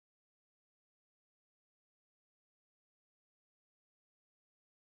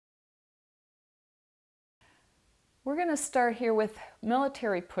We're going to start here with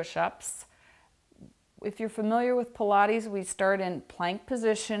military push-ups. If you're familiar with Pilates, we start in plank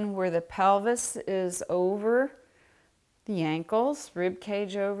position where the pelvis is over the ankles, rib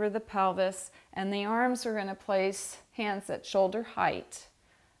cage over the pelvis, and the arms are going to place hands at shoulder height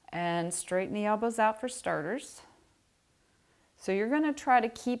and straighten the elbows out for starters. So you're going to try to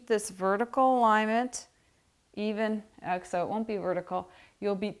keep this vertical alignment even, so it won't be vertical.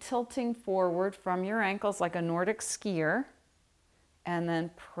 You'll be tilting forward from your ankles like a Nordic skier and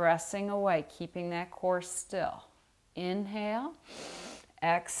then pressing away, keeping that core still. Inhale,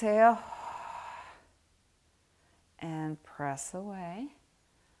 exhale, and press away.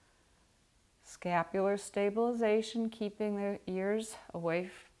 Scapular stabilization, keeping the ears away,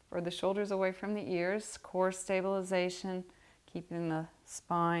 or the shoulders away from the ears. Core stabilization, keeping the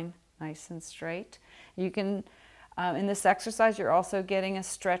spine nice and straight. You can, in this exercise, you're also getting a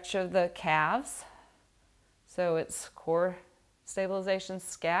stretch of the calves. So it's core stabilization,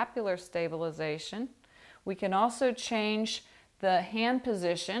 scapular stabilization. We can also change the hand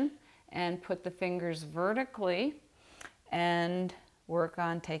position and put the fingers vertically and work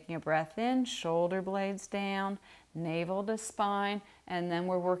on taking a breath in, shoulder blades down, navel to spine, and then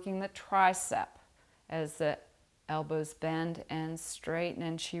we're working the tricep as the elbows bend and straighten,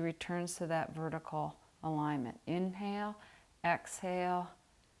 and she returns to that vertical alignment. Inhale, exhale,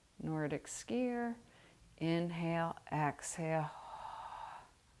 Nordic skier. Inhale, exhale.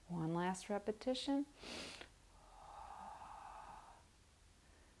 One last repetition.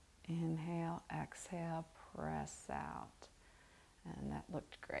 Inhale, exhale, press out. And that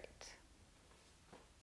looked great.